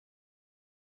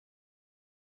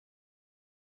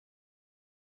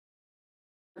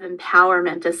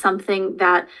empowerment is something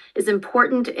that is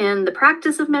important in the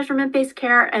practice of measurement-based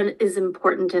care and is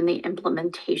important in the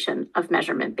implementation of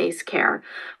measurement-based care.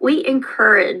 We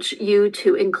encourage you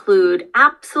to include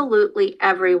absolutely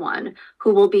everyone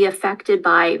who will be affected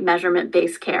by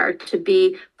measurement-based care to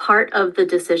be part of the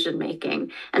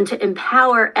decision-making and to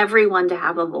empower everyone to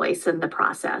have a voice in the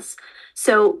process.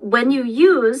 So when you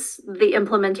use the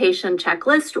implementation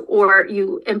checklist or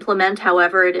you implement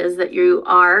however it is that you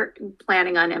are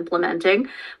planning on implementing,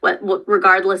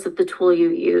 regardless of the tool you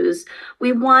use,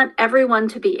 we want everyone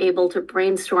to be able to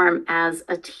brainstorm as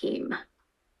a team.